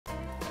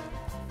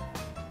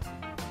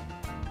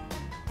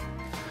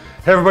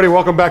Hey everybody,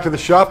 welcome back to the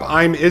shop.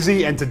 I'm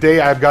Izzy, and today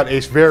I've got a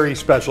very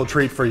special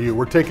treat for you.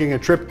 We're taking a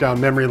trip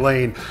down memory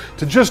lane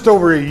to just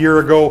over a year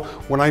ago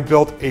when I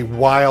built a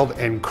wild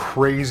and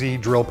crazy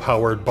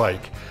drill-powered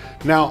bike.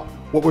 Now,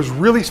 what was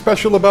really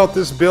special about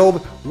this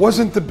build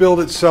wasn't the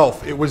build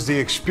itself. It was the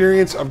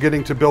experience of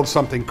getting to build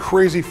something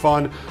crazy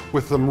fun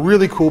with some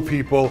really cool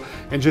people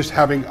and just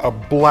having a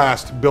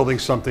blast building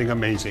something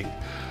amazing.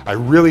 I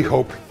really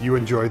hope you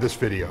enjoy this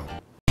video.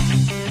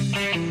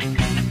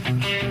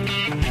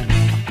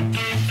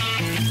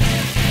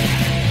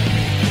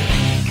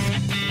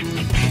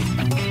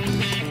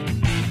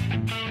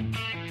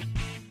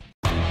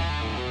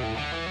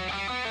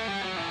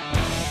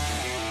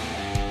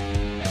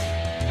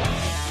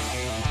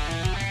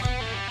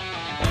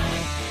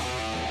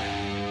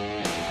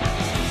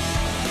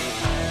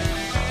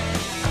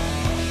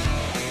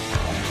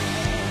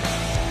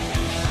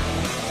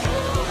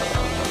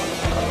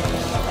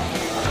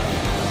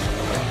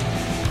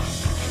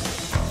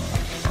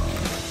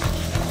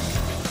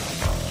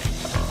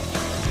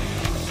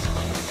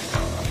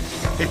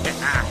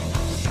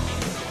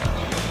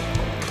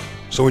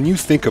 So when you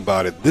think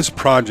about it, this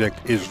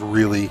project is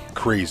really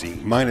crazy.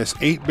 Minus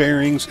 8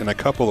 bearings and a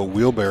couple of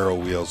wheelbarrow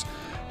wheels,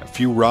 a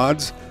few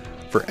rods.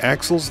 For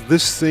axles,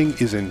 this thing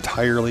is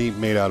entirely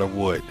made out of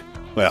wood.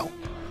 Well,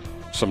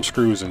 some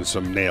screws and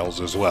some nails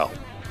as well,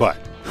 but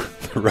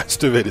the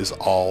rest of it is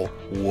all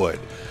wood.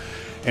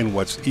 And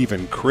what's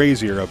even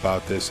crazier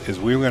about this is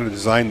we were going to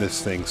design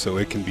this thing so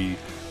it can be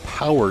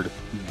powered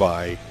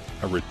by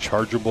a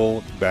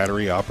rechargeable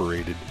battery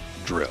operated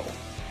drill.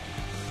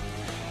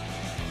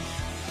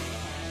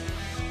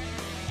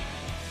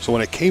 So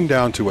when it came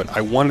down to it,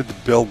 I wanted to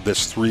build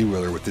this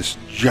three-wheeler with this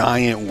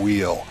giant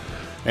wheel.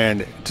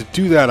 And to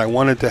do that, I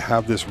wanted to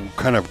have this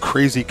kind of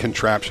crazy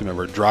contraption of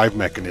a drive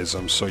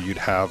mechanism, so you'd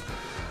have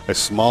a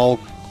small,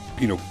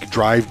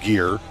 drive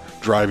gear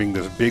driving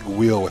this big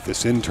wheel with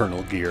this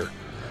internal gear.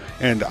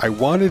 And I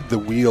wanted the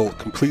wheel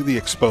completely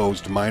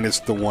exposed minus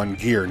the one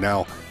gear.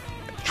 Now,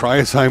 try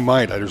as I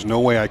might, there's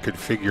no way I could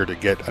figure to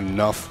get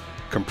enough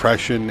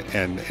compression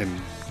and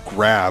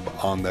grab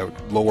on the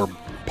lower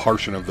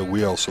portion of the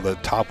wheel so the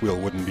top wheel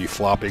wouldn't be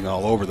flopping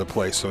all over the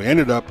place. So we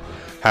ended up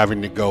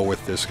having to go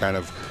with this kind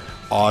of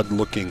odd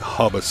looking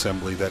hub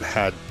assembly that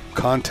had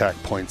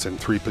contact points in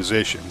 3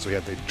 positions. We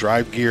had the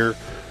drive gear,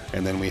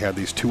 and then we had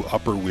these 2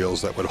 upper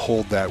wheels that would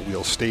hold that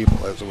wheel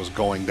stable as it was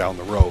going down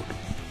the road.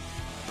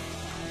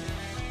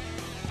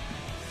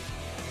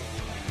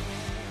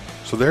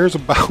 So there's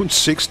about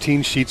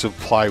 16 sheets of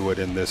plywood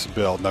in this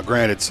build. Now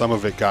granted, some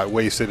of it got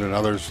wasted and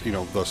others,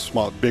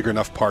 the big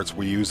enough parts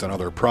we used on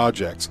other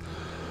projects.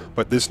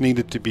 But this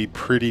needed to be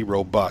pretty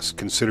robust,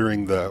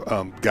 considering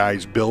the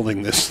guys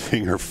building this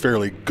thing are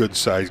fairly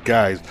good-sized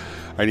guys.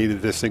 I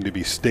needed this thing to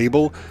be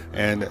stable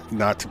and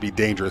not to be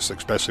dangerous,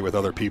 especially with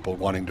other people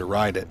wanting to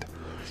ride it.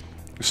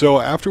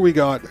 So after we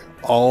got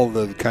all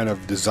the kind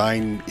of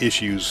design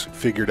issues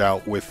figured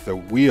out with the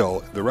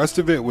wheel, the rest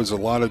of it was a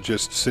lot of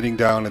just sitting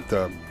down at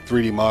the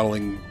 3D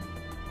modeling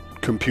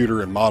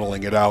computer and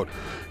modeling it out,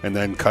 and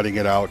then cutting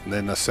it out and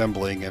then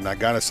assembling. And I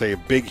gotta say a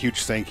big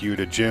huge thank you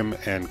to Jim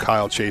and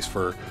Kyle Chase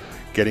for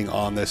getting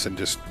on this and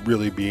just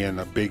really being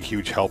a big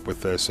huge help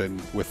with this. And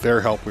with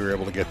their help, we were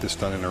able to get this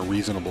done in a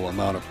reasonable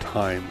amount of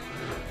time.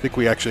 I think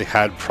we actually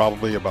had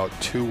probably about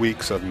 2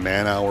 weeks of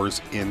man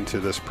hours into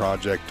this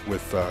project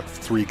with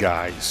 3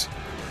 guys,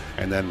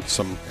 and then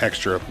some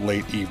extra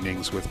late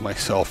evenings with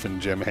myself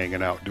and Jim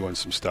hanging out doing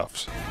some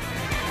stuffs.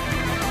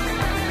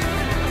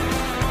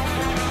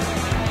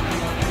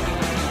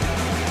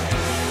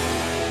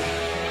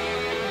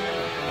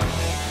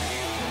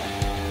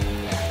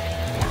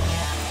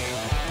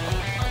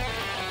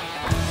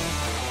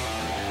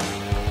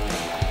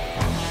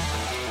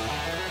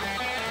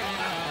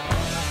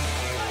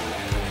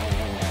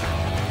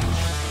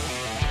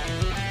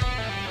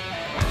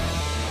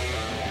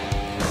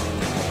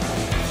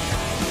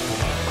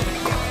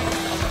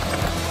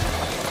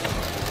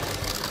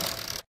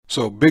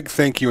 So big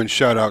thank you and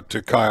shout out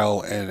to Kyle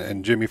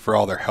and Jimmy for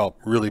all their help.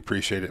 Really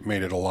appreciate it.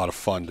 Made it a lot of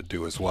fun to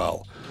do as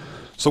well.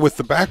 So with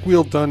the back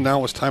wheel done,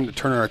 now it's time to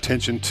turn our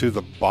attention to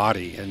the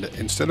body. And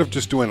instead of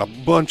just doing a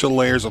bunch of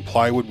layers of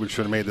plywood, which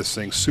would have made this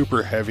thing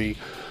super heavy,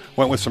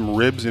 went with some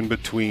ribs in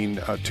between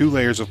 2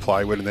 layers of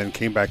plywood, and then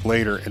came back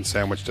later and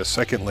sandwiched a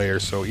second layer.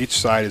 So each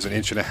side is 1.5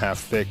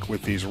 inches thick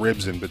with these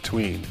ribs in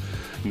between.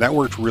 And that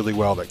worked really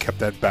well. That kept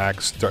that back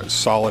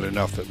solid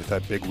enough that with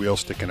that big wheel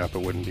sticking up,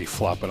 it wouldn't be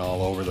flopping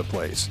all over the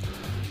place.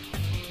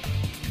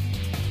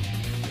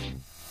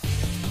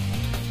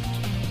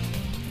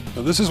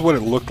 Now this is what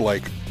it looked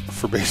like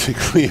for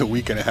basically a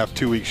week and a half,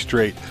 2 weeks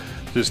straight.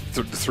 Just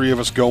the 3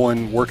 of us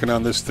going, working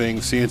on this thing,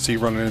 CNC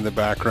running in the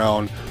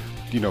background,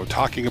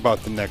 talking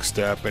about the next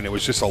step, and it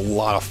was just a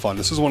lot of fun.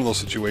 This is one of those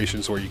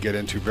situations where you get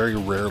into very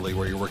rarely,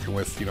 where you're working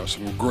with,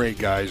 some great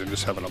guys and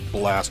just having a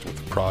blast with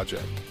the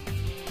project.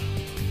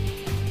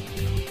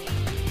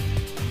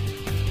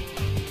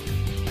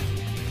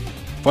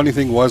 Funny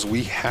thing was,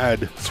 we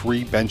had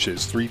 3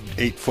 benches, 3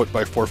 8-foot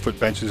by 4-foot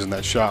benches in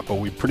that shop, but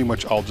we pretty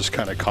much all just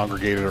kind of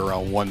congregated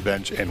around one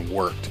bench and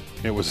worked.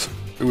 It was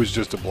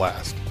just a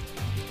blast.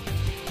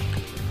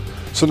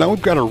 So now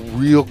we've got a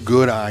real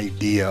good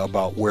idea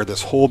about where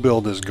this whole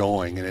build is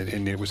going,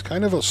 and it was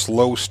kind of a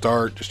slow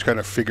start, just kind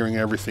of figuring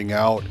everything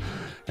out.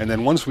 And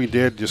then once we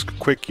did, just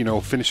quick,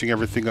 finishing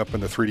everything up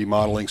in the 3D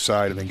modeling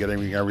side and then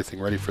getting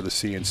everything ready for the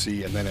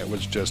CNC, and then it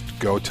was just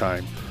go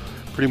time.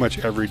 Pretty much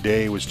every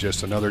day was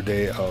just another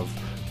day of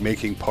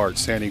making parts,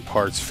 sanding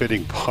parts,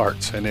 fitting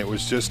parts, and it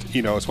was just,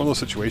 it's one of those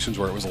situations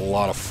where it was a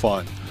lot of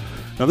fun.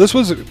 Now this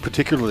was a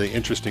particularly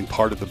interesting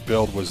part of the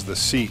build, was the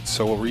seat.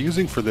 So what we're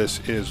using for this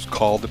is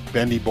called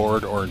bendy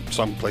board, or in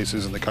some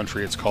places in the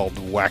country it's called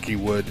wacky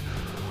wood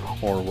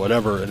or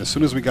whatever. And as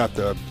soon as we got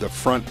the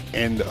front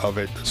end of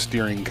it, the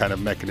steering kind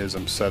of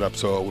mechanism set up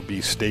so it would be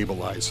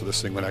stabilized, so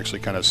this thing would actually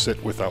kind of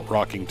sit without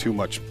rocking too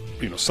much,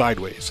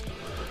 sideways.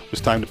 It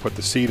was time to put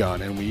the seat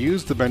on, and we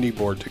used the bendy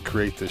board to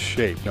create this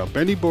shape. Now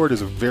bendy board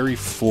is a very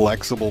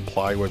flexible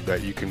plywood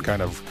that you can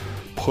kind of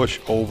push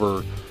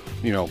over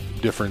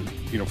different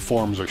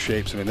forms or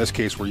shapes, and in this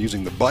case we're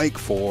using the bike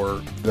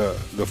for the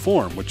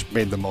form, which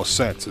made the most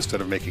sense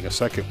instead of making a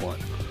second one.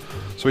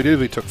 So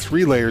we took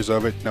 3 layers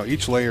of it. Now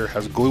each layer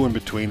has glue in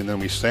between, and then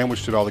we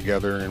sandwiched it all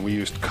together, and we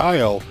used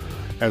Kyle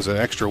as an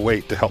extra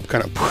weight to help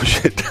kind of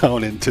push it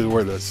down into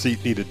where the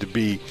seat needed to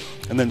be,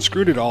 and then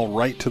screwed it all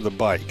right to the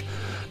bike.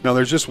 Now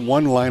there's just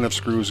one line of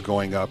screws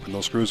going up, and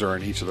those screws are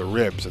in each of the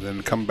ribs, and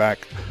then come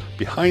back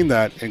behind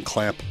that and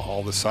clamp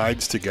all the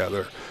sides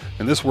together.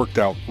 And this worked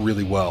out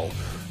really well.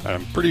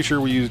 I'm pretty sure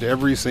we used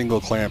every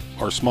single clamp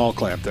or small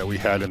clamp that we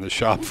had in the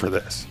shop for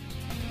this.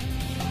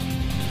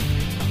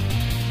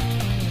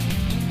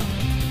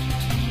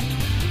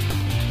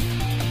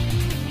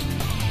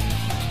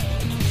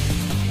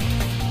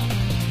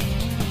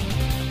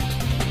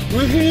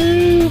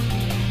 Woohoo!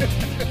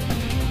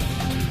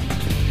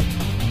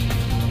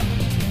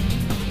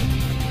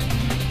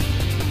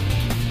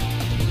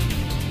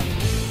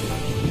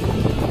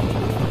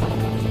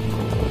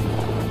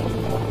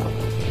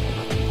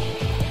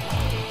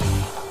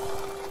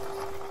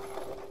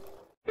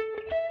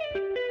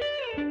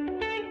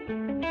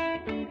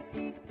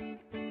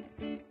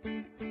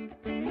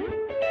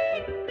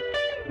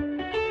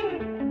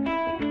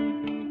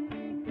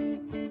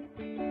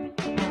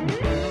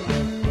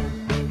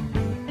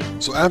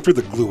 So after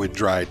the glue had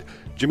dried,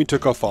 Jimmy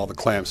took off all the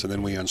clamps, and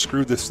then we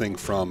unscrewed this thing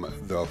from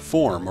the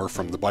form, or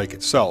from the bike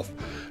itself.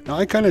 Now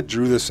I kind of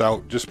drew this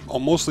out just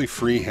mostly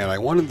freehand. I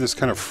wanted this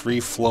kind of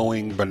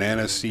free-flowing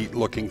banana seat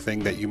looking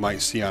thing that you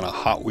might see on a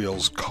Hot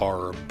Wheels car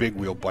or a big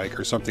wheel bike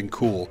or something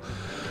cool.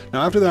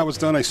 Now after that was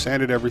done, I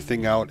sanded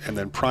everything out and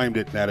then primed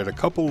it and added a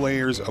couple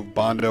layers of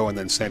Bondo, and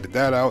then sanded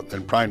that out,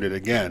 then primed it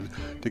again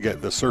to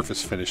get the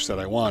surface finish that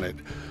I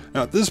wanted.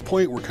 Now at this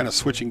point we're kind of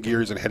switching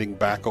gears and heading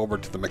back over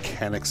to the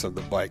mechanics of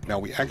the bike. Now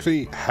we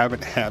actually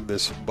haven't had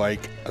this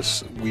bike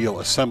wheel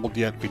assembled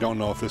yet. We don't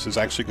know if this is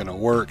actually going to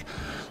work.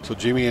 So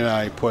Jimmy and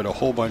I put a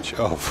whole bunch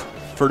of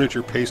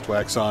furniture paste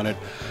wax on it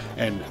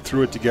and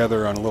threw it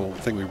together on a little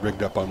thing we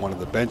rigged up on one of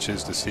the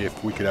benches to see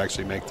if we could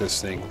actually make this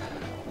thing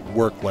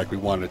work like we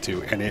wanted it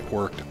to, and it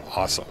worked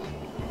awesome.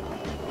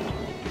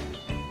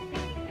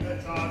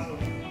 That's awesome.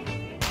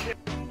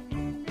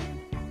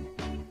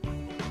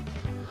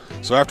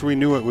 So after we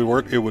knew it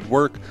would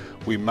work,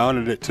 we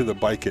mounted it to the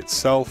bike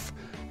itself,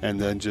 and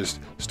then just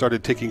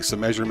started taking some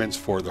measurements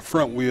for the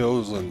front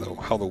wheels and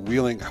how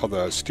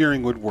the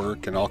steering would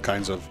work, and all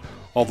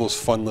those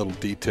fun little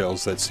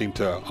details that seem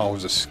to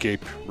always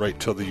escape right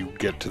till you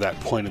get to that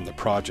point in the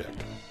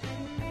project.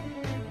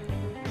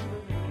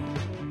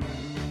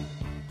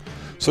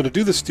 So to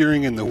do the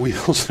steering and the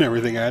wheels and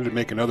everything, I had to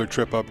make another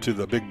trip up to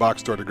the big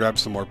box store to grab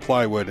some more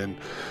plywood, and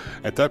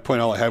at that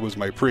point all I had was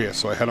my Prius,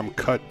 so I had them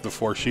cut the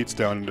 4 sheets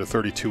down into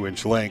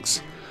 32-inch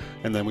lengths,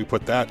 and then we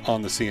put that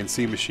on the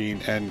CNC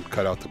machine and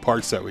cut out the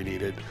parts that we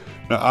needed.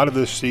 Now out of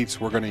the sheets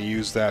we're going to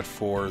use that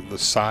for the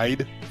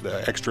side,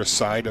 the extra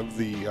side of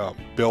the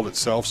build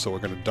itself, so we're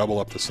going to double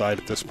up the side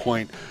at this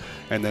point,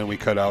 and then we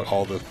cut out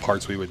all the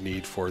parts we would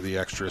need for the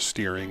extra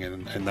steering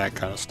and that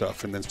kind of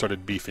stuff, and then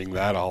started beefing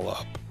that all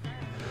up.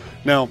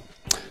 Now,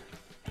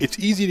 it's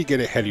easy to get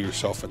ahead of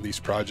yourself in these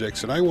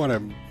projects, and I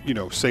want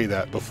to, say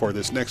that before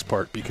this next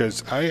part,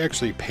 because I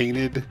actually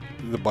painted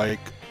the bike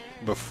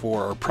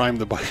before, or primed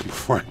the bike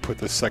before I put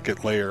the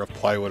second layer of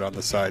plywood on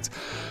the sides,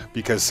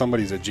 because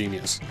somebody's a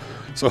genius.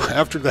 So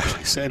after that,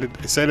 I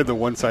sanded the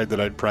one side that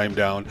I'd primed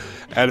down,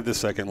 added the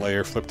second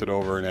layer, flipped it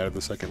over, and added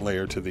the second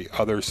layer to the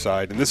other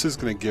side. And this is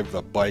going to give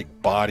the bike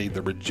body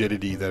the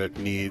rigidity that it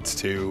needs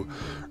to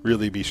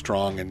really be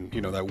strong, and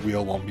that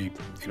wheel won't be,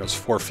 it's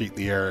 4 feet in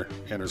the air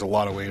and there's a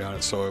lot of weight on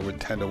it, so it would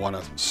tend to want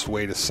to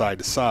sway to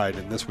side,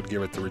 and this would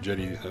give it the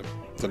rigidity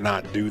to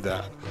not do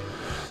that.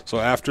 So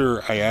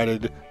after I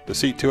added the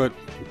seat to it,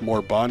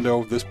 more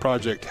Bondo, this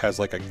project has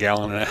like 1.5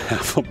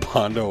 gallons of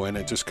Bondo in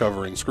it, just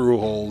covering screw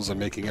holes and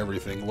making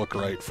everything look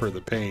right for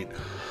the paint.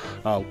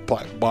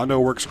 Bondo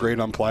works great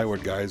on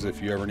plywood, guys,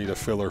 if you ever need a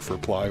filler for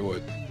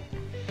plywood.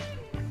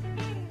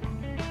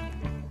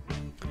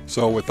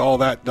 So with all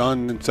that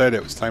done and said,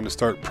 it was time to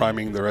start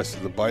priming the rest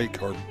of the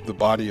bike, or the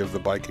body of the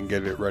bike, and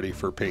get it ready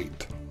for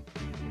paint.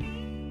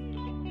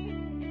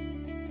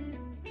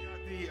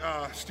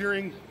 The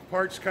steering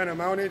parts kind of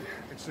mounted.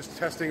 It's just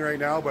testing right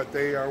now, but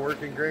they are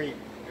working great.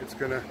 It's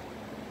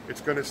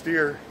gonna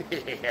steer.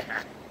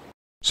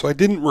 So I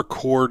didn't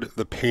record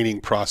the painting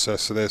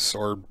process of this,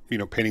 or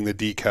painting the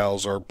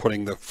decals, or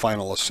putting the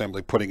final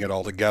assembly, putting it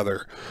all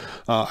together.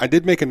 I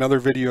did make another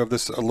video of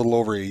this a little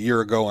over a year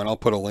ago, and I'll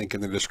put a link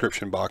in the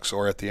description box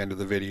or at the end of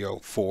the video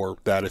for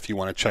that if you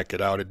want to check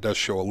it out. It does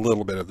show a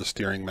little bit of the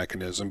steering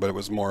mechanism, but it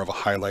was more of a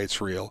highlights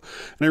reel.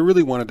 And I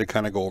really wanted to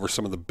kind of go over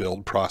some of the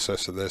build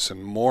process of this,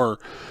 and more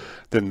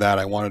than that,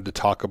 I wanted to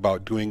talk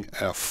about doing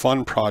a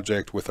fun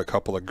project with a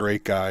couple of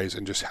great guys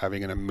and just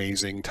having an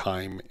amazing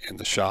time in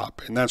the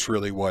shop. And that's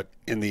really what,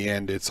 in the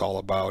end, it's all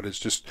about, is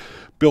just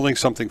building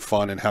something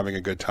fun and having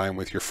a good time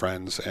with your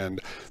friends. And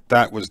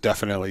that was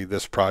definitely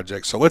this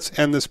project. So let's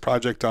end this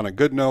project on a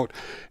good note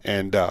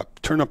and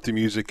turn up the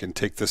music and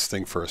take this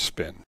thing for a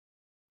spin.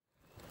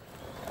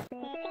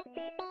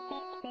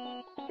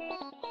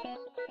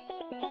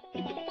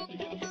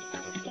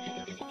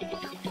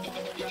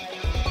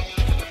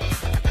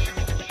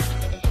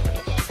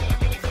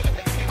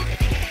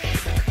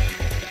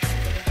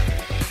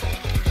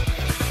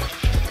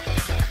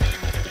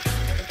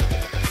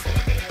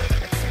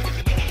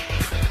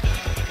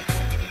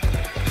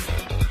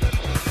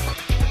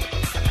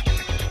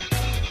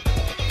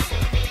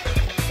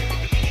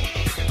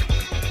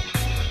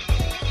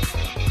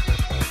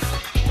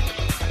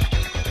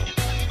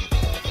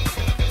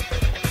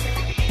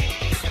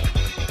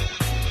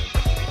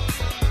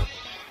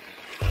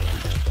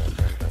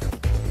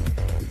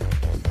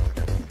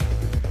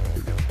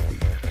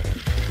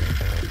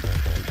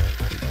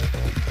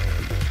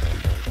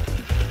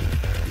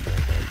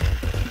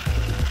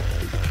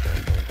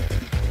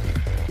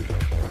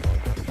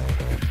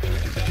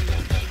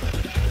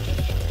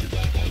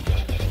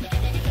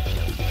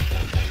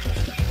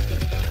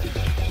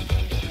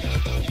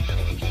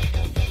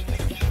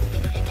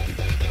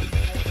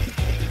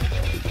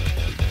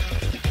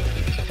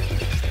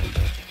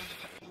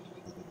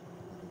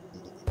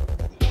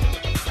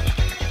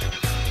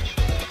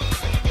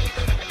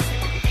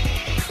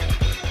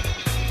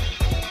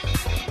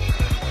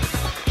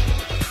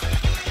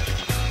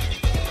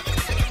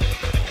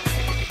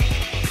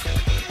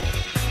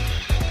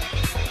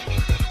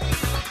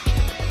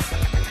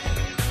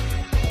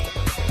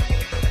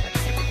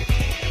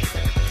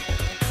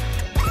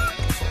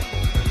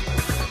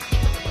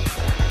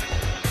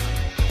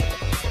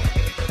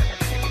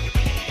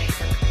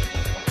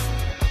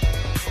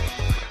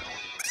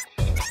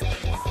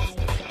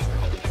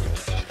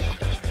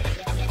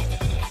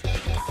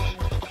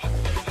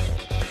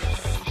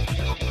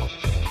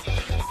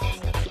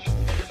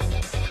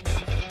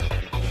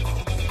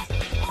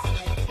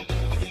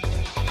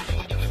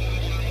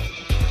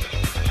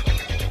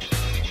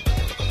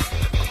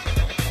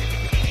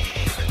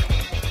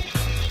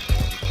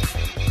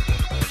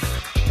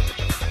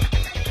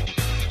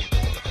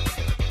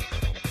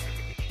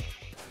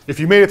 If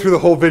you made it through the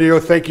whole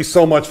video, thank you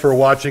so much for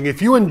watching. If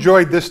you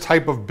enjoyed this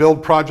type of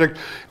build project,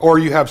 or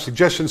you have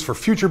suggestions for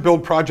future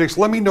build projects,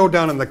 let me know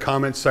down in the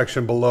comments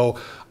section below.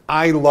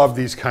 I love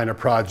these kind of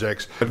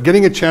projects. But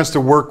getting a chance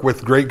to work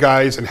with great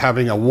guys and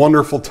having a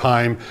wonderful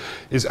time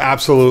is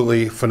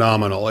absolutely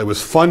phenomenal. It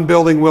was fun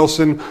building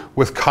Wilson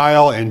with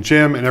Kyle and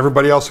Jim and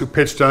everybody else who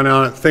pitched in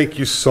on it. Thank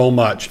you so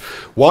much.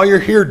 While you're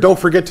here, don't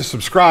forget to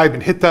subscribe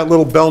and hit that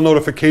little bell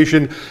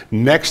notification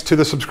next to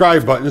the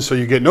subscribe button so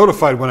you get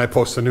notified when I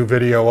post a new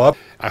video up.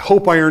 I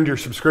hope I earned your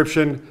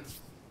subscription.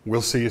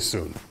 We'll see you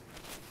soon.